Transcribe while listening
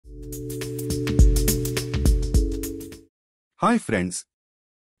Hi friends,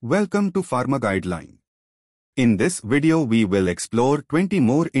 welcome to Pharmaguideline. In this video we will explore 20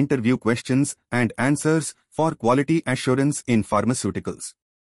 more interview questions and answers for quality assurance in pharmaceuticals.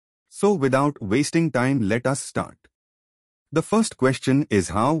 So without wasting time, let us start. The first question is,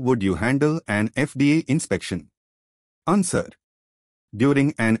 how would you handle an FDA inspection? Answer.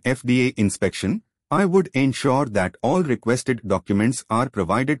 During an FDA inspection, I would ensure that all requested documents are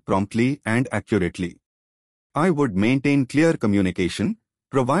provided promptly and accurately. I would maintain clear communication,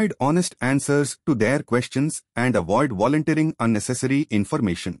 provide honest answers to their questions, and avoid volunteering unnecessary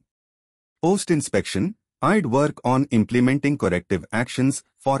information. Post-inspection, I'd work on implementing corrective actions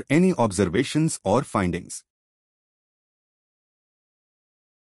for any observations or findings.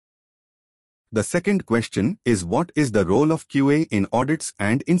 The second question is, what is the role of QA in audits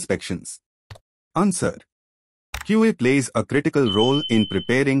and inspections? Answer. QA plays a critical role in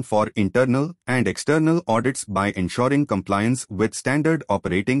preparing for internal and external audits by ensuring compliance with standard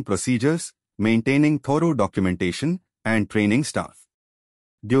operating procedures, maintaining thorough documentation, and training staff.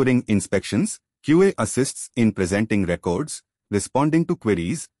 During inspections, QA assists in presenting records, responding to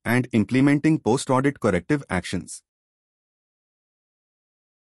queries, and implementing post-audit corrective actions.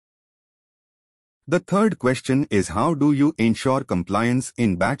 The third question is, how do you ensure compliance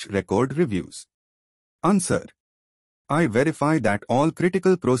in batch record reviews? Answer. I verify that all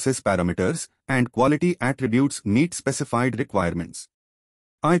critical process parameters and quality attributes meet specified requirements.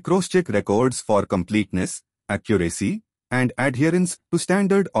 I cross-check records for completeness, accuracy, and adherence to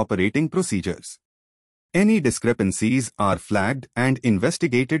standard operating procedures. Any discrepancies are flagged and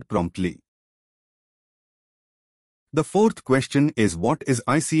investigated promptly. The fourth question is, what is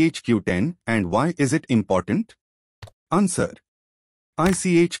ICH-Q10 and why is it important? Answer.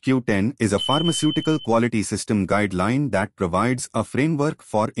 ICH-Q10 is a pharmaceutical quality system guideline that provides a framework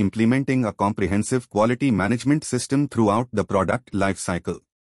for implementing a comprehensive quality management system throughout the product lifecycle.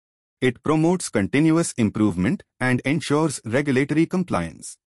 It promotes continuous improvement and ensures regulatory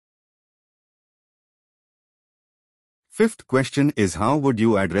compliance. Fifth question is, how would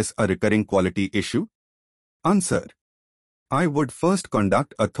you address a recurring quality issue? Answer. I would first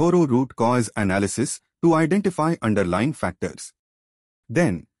conduct a thorough root cause analysis to identify underlying factors.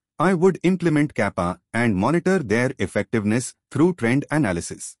 Then, I would implement CAPA and monitor their effectiveness through trend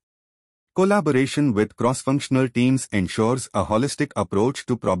analysis. Collaboration with cross-functional teams ensures a holistic approach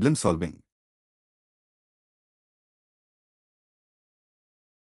to problem solving.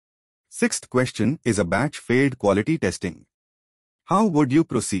 Sixth question is, a batch failed quality testing. How would you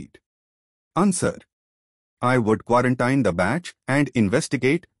proceed? Answer. I would quarantine the batch and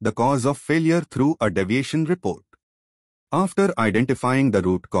investigate the cause of failure through a deviation report. After identifying the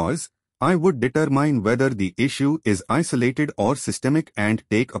root cause, I would determine whether the issue is isolated or systemic and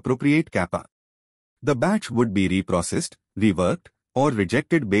take appropriate CAPA. The batch would be reprocessed, reworked, or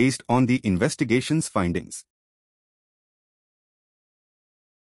rejected based on the investigation's findings.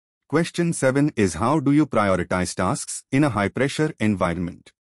 Question 7 is, how do you prioritize tasks in a high-pressure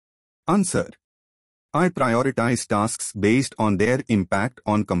environment? Answer. I prioritize tasks based on their impact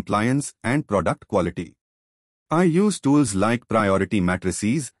on compliance and product quality. I use tools like priority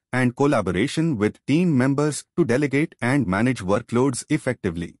matrices and collaboration with team members to delegate and manage workloads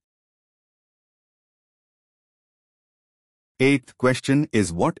effectively. Eighth question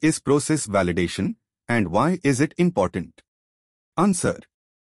is, what is process validation and why is it important? Answer.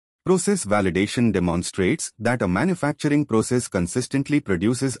 Process validation demonstrates that a manufacturing process consistently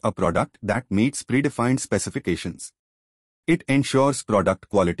produces a product that meets predefined specifications. It ensures product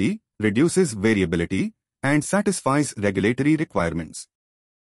quality, reduces variability, and satisfies regulatory requirements.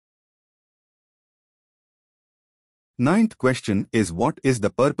 Ninth question is, what is the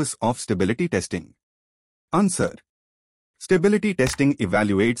purpose of stability testing? Answer. Stability testing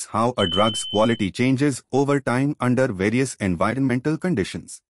evaluates how a drug's quality changes over time under various environmental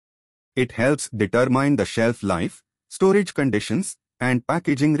conditions. It helps determine the shelf life, storage conditions, and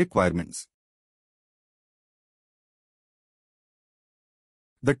packaging requirements.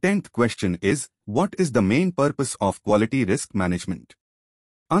 The 10th question is, what is the main purpose of quality risk management?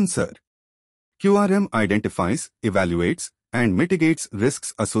 Answer. QRM identifies, evaluates, and mitigates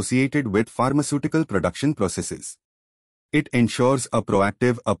risks associated with pharmaceutical production processes. It ensures a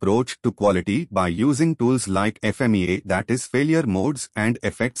proactive approach to quality by using tools like FMEA, that is failure modes and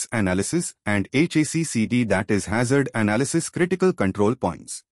effects analysis, and HACCP, that is hazard analysis critical control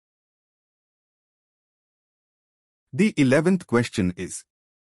points. The 11th question is,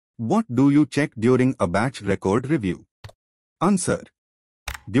 what do you check during a batch record review? Answer.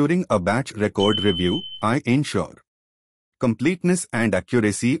 During a batch record review, I ensure completeness and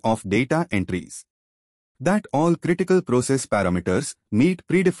accuracy of data entries. That all critical process parameters meet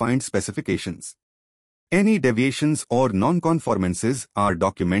predefined specifications. Any deviations or non-conformances are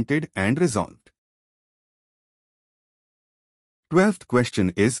documented and resolved. 12th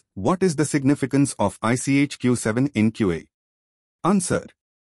question is, what is the significance of ICH-Q7 in QA? Answer.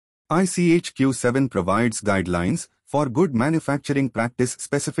 ICH-Q7 provides guidelines for good manufacturing practice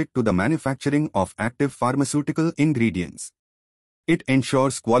specific to the manufacturing of active pharmaceutical ingredients. It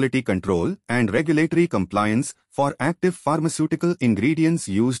ensures quality control and regulatory compliance for active pharmaceutical ingredients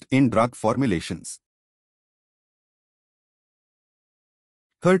used in drug formulations.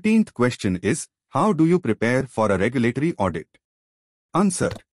 13th question is, how do you prepare for a regulatory audit?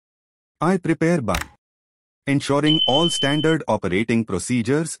 Answer. I prepare by ensuring all standard operating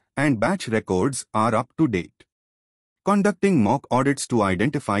procedures and batch records are up to date, conducting mock audits to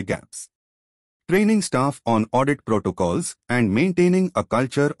identify gaps, training staff on audit protocols, and maintaining a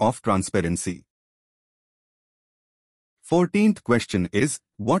culture of transparency. 14th question is,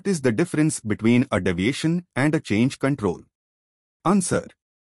 what is the difference between a deviation and a change control? Answer.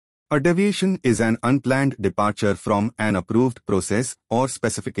 A deviation is an unplanned departure from an approved process or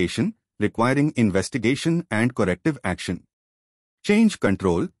specification, requiring investigation and corrective action. Change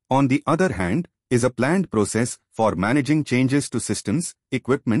control, on the other hand, is a planned process for managing changes to systems,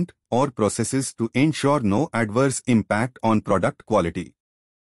 equipment, or processes to ensure no adverse impact on product quality.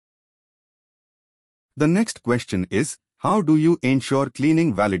 The next question is, how do you ensure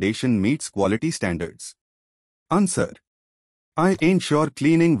cleaning validation meets quality standards? Answer. I ensure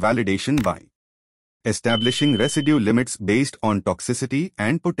cleaning validation by establishing residue limits based on toxicity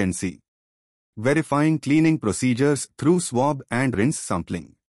and potency, verifying cleaning procedures through swab and rinse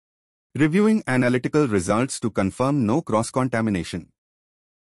sampling, reviewing analytical results to confirm no cross-contamination.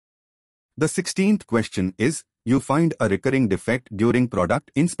 The 16th question is, you find a recurring defect during product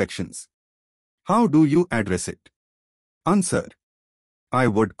inspections. How do you address it? Answer. I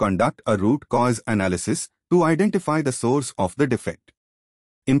would conduct a root cause analysis to identify the source of the defect,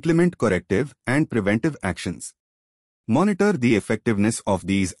 implement corrective and preventive actions, monitor the effectiveness of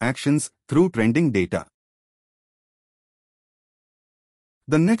these actions through trending data.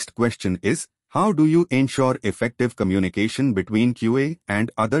 The next question is, how do you ensure effective communication between QA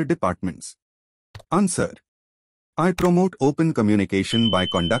and other departments? Answer. I promote open communication by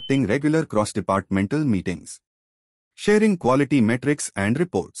conducting regular cross-departmental meetings, sharing quality metrics and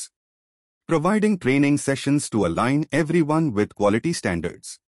reports, providing training sessions to align everyone with quality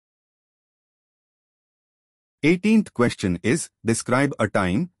standards. 18th question is, describe a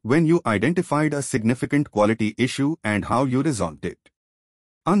time when you identified a significant quality issue and how you resolved it.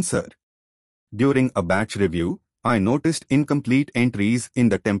 Answer. During a batch review, I noticed incomplete entries in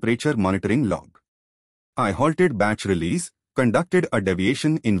the temperature monitoring log. I halted batch release, conducted a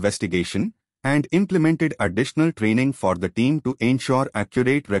deviation investigation, and implemented additional training for the team to ensure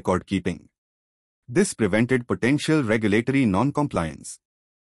accurate record keeping. This prevented potential regulatory non-compliance.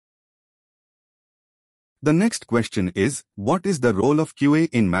 The next question is, what is the role of QA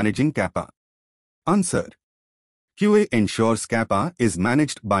in managing CAPA? Answer. QA ensures CAPA is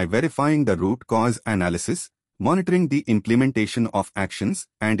managed by verifying the root cause analysis, monitoring the implementation of actions,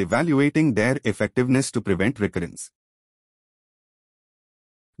 and evaluating their effectiveness to prevent recurrence.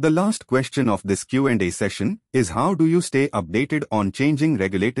 The last question of this Q&A session is, how do you stay updated on changing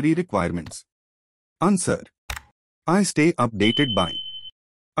regulatory requirements? Answer. I stay updated by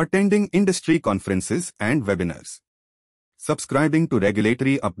attending industry conferences and webinars, subscribing to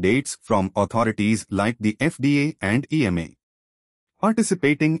regulatory updates from authorities like the FDA and EMA,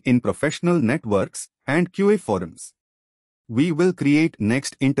 participating in professional networks and QA forums. We will create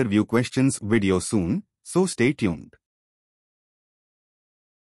next interview questions video soon, so stay tuned.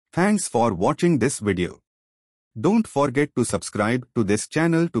 Thanks for watching this video. Don't forget to subscribe to this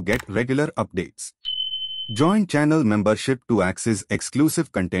channel to get regular updates. Join channel membership to access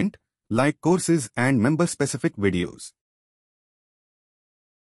exclusive content like courses and member-specific videos.